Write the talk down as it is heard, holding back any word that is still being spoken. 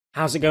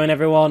How's it going,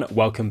 everyone?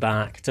 Welcome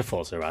back to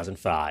Forza Horizon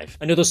 5.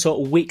 Another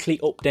sort of weekly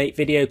update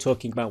video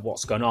talking about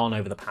what's gone on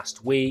over the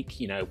past week,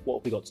 what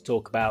have we got to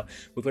talk about.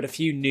 We've got a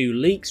few new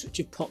leaks which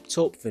have popped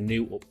up for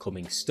new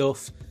upcoming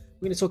stuff.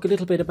 We're going to talk a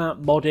little bit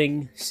about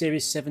modding,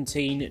 Series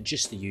 17,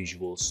 just the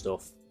usual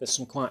stuff. There's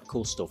some quite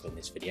cool stuff in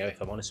this video,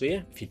 if I'm honest with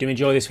you. If you do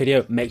enjoy this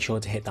video, make sure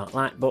to hit that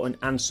like button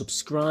and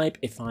subscribe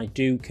if I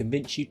do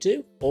convince you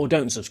to, or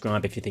don't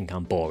subscribe if you think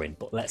I'm boring,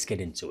 but let's get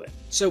into it.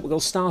 So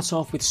we'll start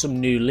off with some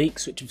new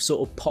leaks which have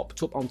sort of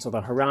popped up onto the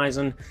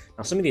horizon.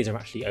 Now some of these are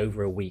actually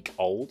over a week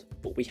old,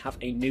 but we have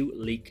a new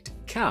leaked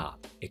car.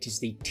 It is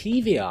the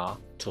TVR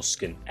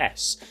Tuscan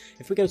S.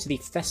 If we go to the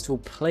festival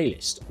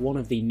playlist, one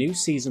of the new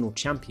seasonal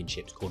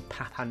championships called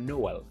Papa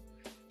Noel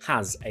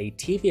has a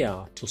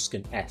TVR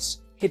Tuscan S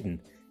hidden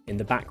in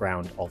the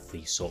background of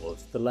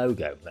the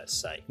logo, let's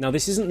say. Now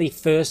this isn't the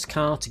first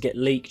car to get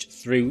leaked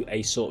through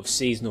a sort of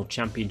seasonal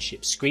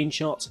championship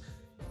screenshot.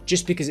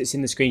 Just because it's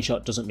in the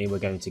screenshot doesn't mean we're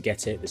going to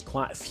get it. There's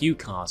quite a few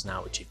cars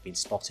now which have been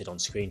spotted on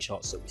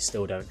screenshots that we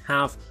still don't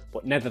have,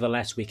 but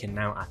nevertheless we can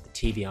now add the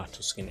TVR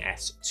Tuscan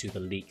S to the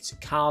leaked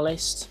car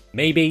list.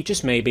 Maybe,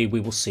 just maybe,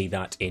 we will see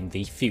that in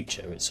the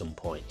future at some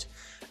point.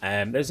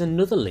 There's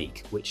another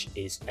leak which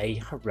is a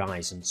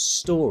Horizon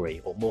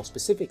story, or more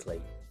specifically,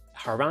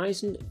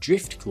 Horizon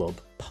Drift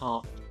Club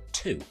Part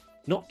 2.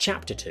 Not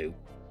Chapter 2,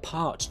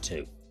 Part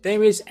 2.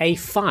 There is a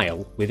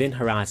file within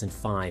Horizon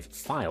 5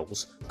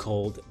 files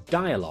called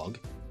Dialogue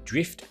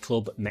Drift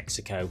Club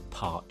Mexico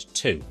Part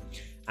 2.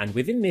 And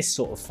within this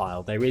sort of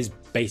file, there is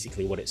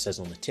basically what it says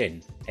on the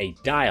tin, a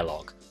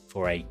dialogue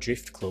for a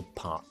Drift Club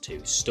Part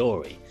 2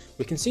 story.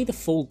 We can see the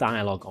full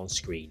dialogue on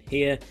screen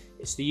here.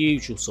 It's the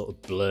usual sort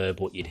of blurb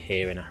what you'd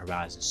hear in a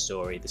Horizon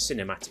story, the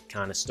cinematic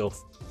kind of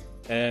stuff.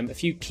 A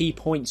few key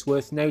points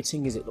worth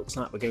noting is it looks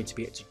like we're going to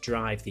be able to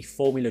drive the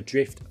Formula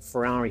Drift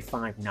Ferrari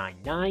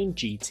 599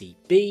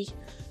 GTB.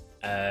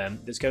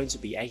 There's going to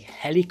be a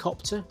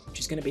helicopter, which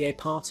is going to be a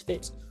part of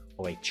it,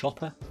 or a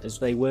chopper, as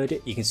they word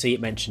it. You can see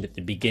it mentioned at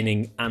the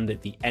beginning and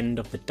at the end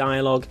of the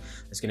dialogue.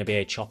 There's going to be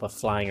a chopper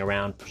flying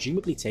around,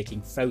 presumably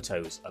taking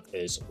photos of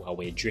us while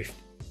we're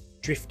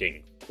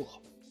drifting.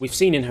 We've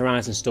seen in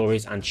Horizon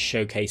stories and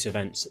showcase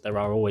events that there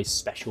are always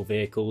special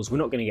vehicles. We're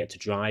not going to get to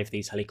drive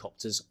these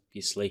helicopters,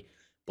 obviously,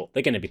 but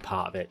they're going to be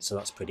part of it, so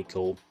that's pretty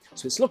cool.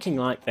 So it's looking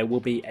like there will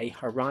be a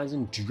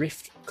Horizon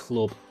Drift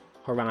Club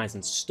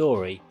Horizon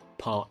story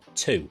Part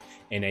 2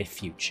 in a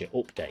future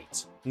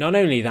update. Not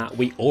only that,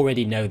 we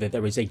already know that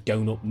there is a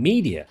Donut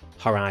Media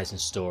Horizon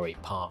story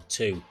Part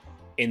 2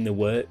 in the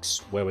works,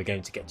 where we're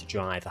going to get to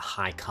drive a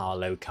high car,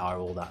 low car,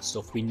 all that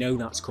stuff. We know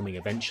that's coming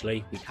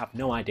eventually. We have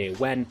no idea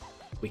when.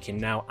 We can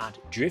now add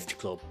Drift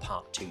Club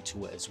Part 2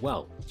 to it as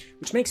well,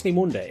 which makes me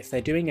wonder if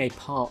they're doing a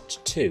Part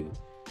 2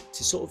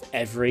 to sort of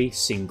every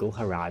single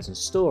Horizon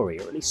story,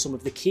 or at least some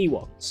of the key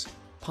ones.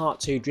 Part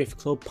 2 Drift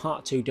Club,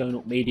 Part 2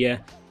 Donut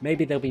Media,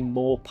 maybe there'll be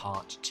more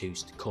Part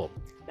 2s to come.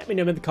 Let me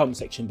know in the comment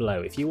section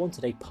below if you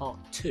wanted a Part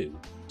 2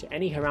 to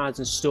any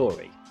Horizon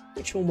story.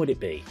 Which one would it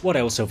be? What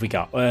else have we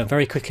got?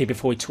 Very quickly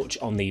before we touch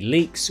on the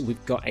leaks,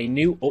 we've got a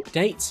new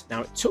update.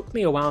 Now it took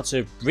me a while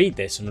to read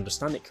this and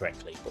understand it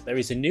correctly, but there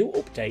is a new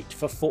update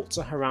for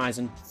Forza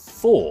Horizon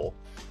 4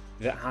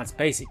 that has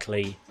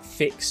basically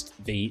fixed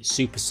the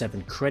Super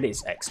 7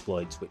 credits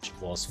exploit, which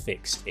was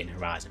fixed in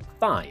Horizon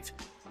 5.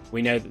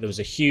 We know that there was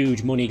a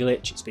huge money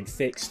glitch, it's been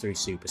fixed through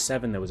Super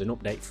 7, there was an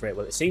update for it.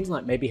 Well, it seems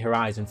like maybe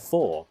Horizon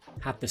 4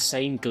 had the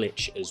same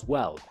glitch as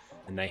well,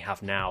 and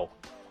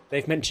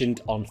they've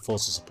mentioned on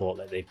Forza support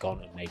that they've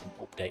gone and made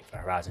an update for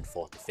Horizon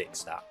 4 to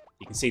fix that.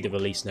 You can see the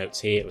release notes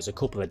here, it was a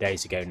couple of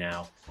days ago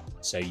now,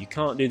 so you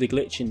can't do the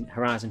glitch in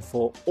Horizon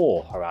 4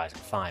 or Horizon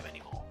 5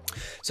 anymore.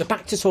 So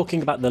back to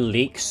talking about the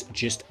leaks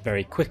just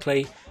very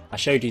quickly. I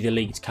showed you the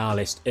leaked car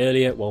list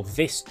earlier. Well,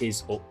 this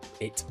is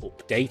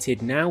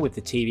updated now with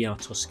the TVR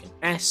Tuscan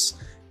S.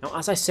 Now,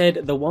 as I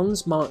said, the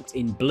ones marked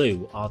in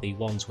blue are the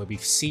ones where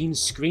we've seen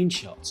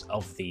screenshots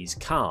of these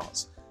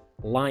cars,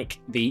 like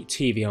the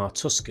TVR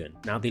Tuscan.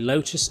 Now, the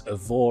Lotus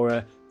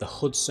Evora, the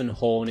Hudson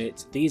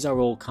Hornet, these are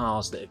all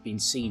cars that have been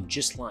seen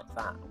just like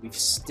that. We've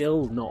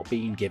still not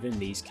been given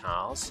these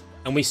cars.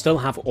 And we still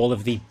have all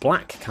of the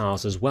black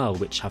cars as well,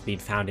 which have been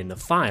found in the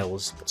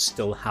files, but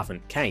still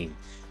haven't came.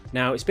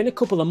 Now, it's been a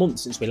couple of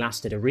months since we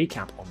last did a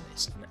recap on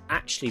this, and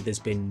actually there's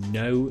been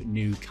no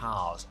new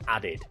cars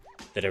added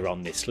that are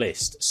on this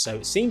list. So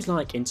it seems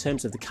like in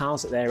terms of the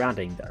cars that they're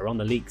adding that are on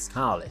the leaked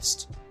car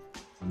list,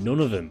 none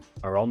of them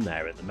are on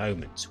there at the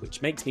moment,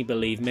 which makes me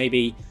believe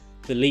maybe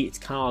the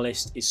leaked car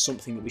list is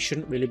something that we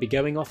shouldn't really be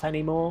going off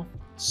anymore,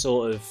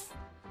 sort of,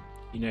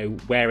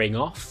 wearing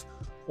off,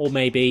 or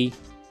maybe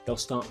they'll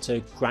start to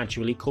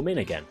gradually come in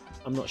again.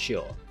 I'm not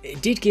sure.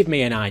 It did give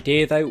me an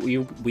idea though.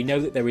 We know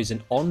that there is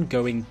an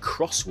ongoing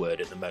crossword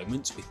at the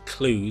moment with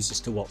clues as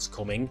to what's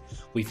coming.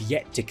 We've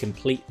yet to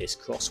complete this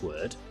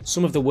crossword.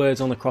 Some of the words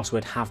on the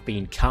crossword have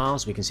been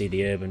cars. We can see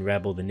the Urban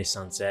Rebel, the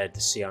Nissan Z,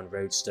 the Scion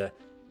Roadster.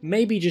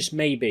 Maybe, just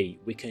maybe,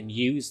 we can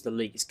use the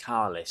leaked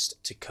car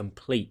list to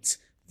complete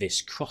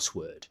this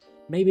crossword.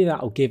 Maybe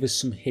that'll give us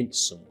some hints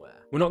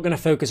somewhere. We're not going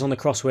to focus on the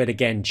crossword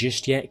again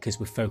just yet because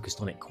we've focused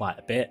on it quite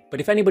a bit.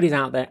 But if anybody's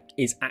out there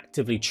is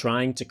actively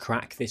trying to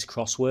crack this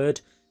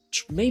crossword,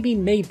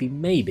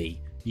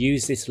 maybe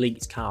use this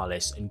leaked car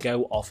list and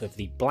go off of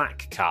the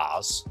black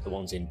cars, the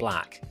ones in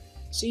black.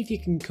 See if you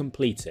can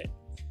complete it.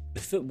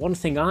 The one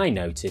thing I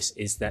notice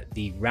is that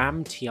the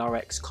Ram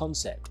TRX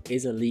concept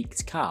is a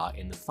leaked car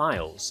in the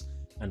files,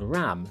 and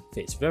Ram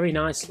fits very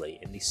nicely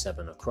in the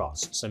 7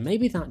 Across, so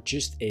maybe that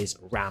just is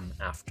Ram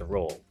after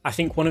all. I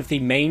think one of the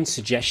main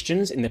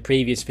suggestions in the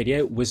previous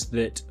video was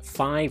that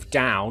 5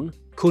 down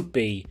could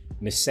be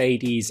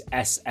Mercedes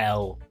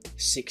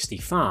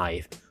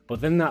SL65,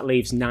 but then that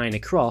leaves 9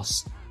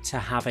 across to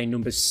have a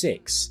number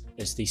 6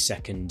 as the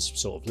second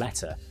sort of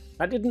letter.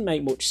 That didn't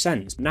make much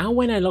sense. Now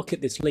when I look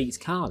at this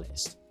leaked car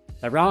list,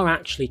 there are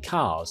actually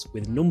cars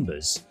with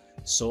numbers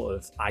sort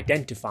of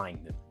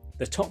identifying them.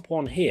 The top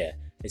one here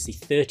is the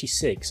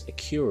 36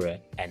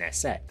 Acura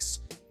NSX.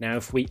 Now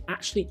if we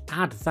actually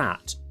add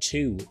that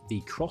to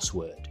the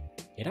crossword,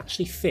 it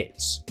actually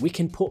fits. We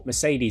can put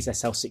Mercedes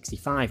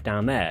SL65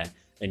 down there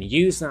and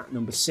use that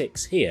number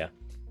 6 here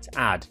to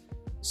add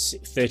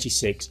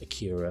 36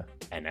 Acura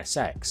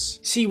NSX.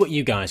 See what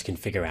you guys can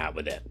figure out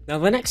with it. Now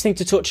the next thing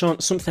to touch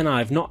on, something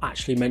I've not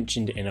actually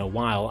mentioned in a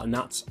while, and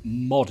that's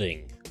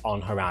modding on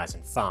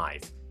Horizon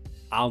 5.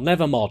 I'll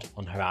never mod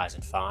on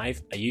Horizon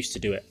 5. I used to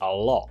do it a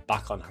lot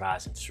back on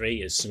Horizon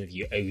 3, as some of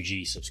you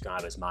OG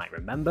subscribers might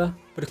remember.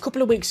 But a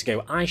couple of weeks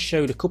ago, I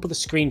showed a couple of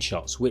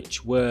screenshots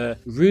which were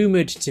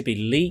rumoured to be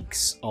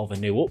leaks of a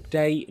new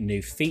update, a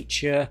new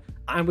feature.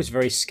 I was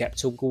very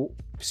skeptical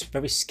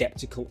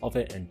of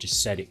it and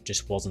just said it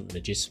just wasn't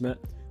legitimate.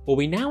 Well,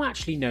 we now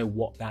actually know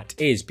what that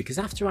is, because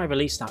after I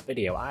released that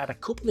video, I had a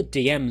couple of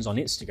DMs on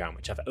Instagram,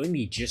 which I've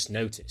only just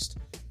noticed,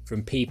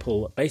 from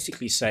people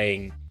basically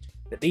saying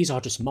that these are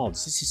just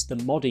mods. This is the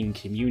modding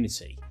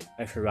community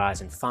of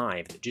Horizon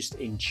 5 that just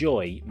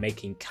enjoy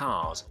making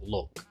cars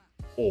look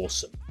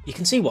awesome. You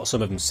can see what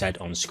some of them said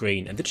on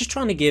screen, and they're just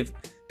trying to give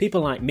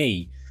people like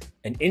me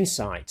an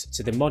insight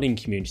to the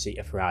modding community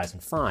of Horizon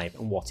 5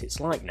 and what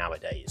it's like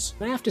nowadays.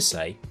 And I have to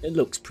say, it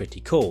looks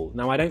pretty cool.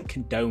 Now, I don't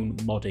condone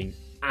modding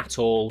at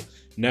all.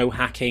 No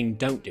hacking,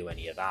 don't do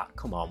any of that.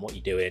 Come on, what are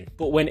you doing?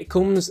 But when it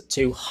comes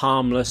to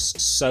harmless,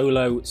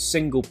 solo,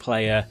 single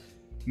player,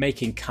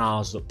 making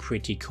cars look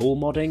pretty cool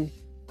modding,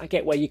 I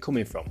get where you're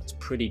coming from. It's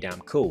pretty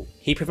damn cool.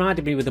 He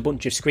provided me with a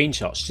bunch of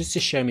screenshots just to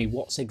show me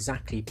what's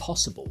exactly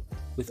possible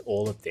with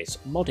all of this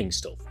modding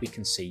stuff. We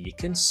can see you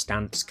can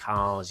stance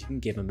cars, you can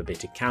give them a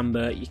bit of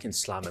camber, you can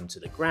slam them to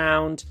the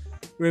ground,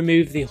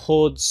 remove the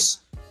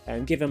hoods,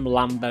 and give them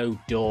Lambo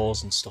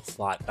doors and stuff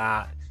like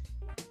that.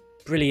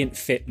 Brilliant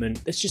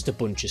fitment. There's just a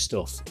bunch of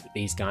stuff that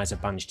these guys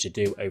have managed to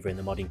do over in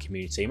the modding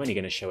community. I'm only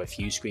going to show a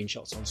few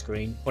screenshots on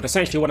screen. But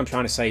essentially what I'm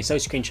trying to say is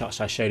those screenshots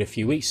I showed a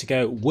few weeks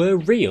ago were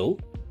real,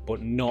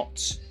 but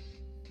not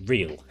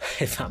real,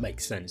 if that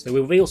makes sense. They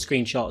were real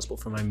screenshots, but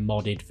from a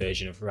modded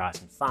version of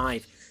Horizon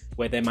 5,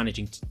 where they're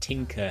managing to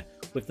tinker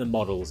with the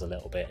models a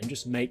little bit and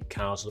just make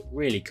cars look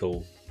really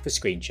cool for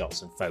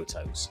screenshots and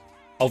photos.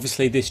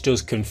 Obviously, this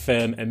does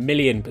confirm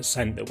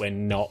 1,000,000% that we're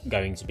not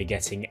going to be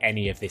getting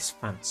any of this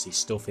fancy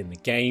stuff in the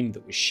game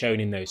that was shown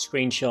in those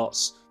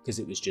screenshots, because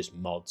it was just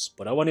mods.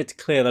 But I wanted to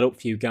clear that up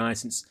for you guys,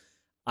 since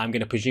I'm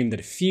going to presume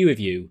that a few of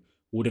you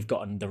would have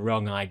gotten the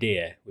wrong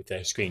idea with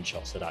those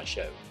screenshots that I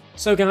showed.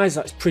 So guys,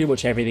 that's pretty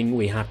much everything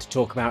we had to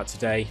talk about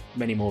today.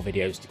 Many more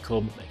videos to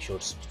come. Make sure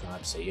to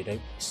subscribe so you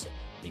don't miss it.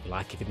 Leave a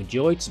like if you've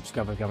enjoyed,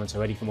 subscribe if you haven't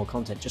already for more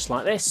content just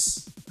like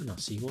this, and I'll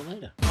see you all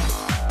later.